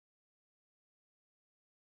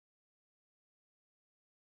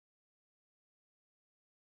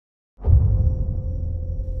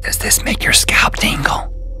Does this make your scalp tingle?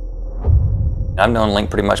 I've known Link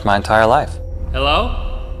pretty much my entire life. Hello?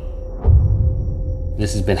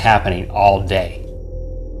 This has been happening all day.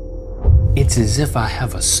 It's as if I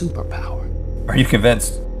have a superpower. Are you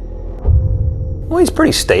convinced? Well, he's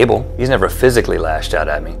pretty stable. He's never physically lashed out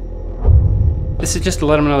at me. This is just to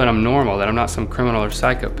let him know that I'm normal, that I'm not some criminal or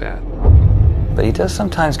psychopath. But he does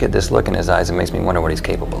sometimes get this look in his eyes that makes me wonder what he's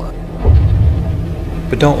capable of.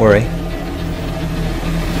 But don't worry.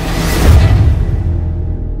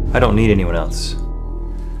 I don't need anyone else.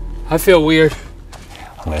 I feel weird.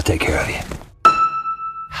 I'm gonna take care of you.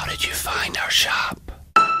 How did you find our shop?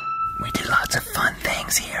 We do lots of fun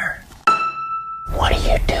things here. What are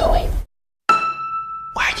you doing?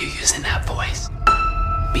 Why are you using that voice?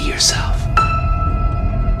 Be yourself.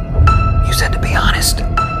 You said to be honest.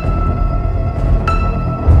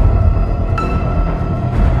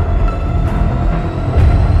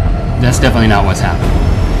 That's definitely not what's happening.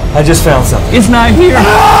 I just found something. It's not here!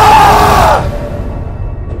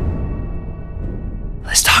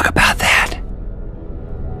 Let's talk about that.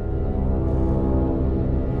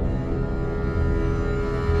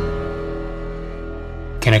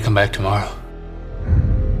 Can I come back tomorrow?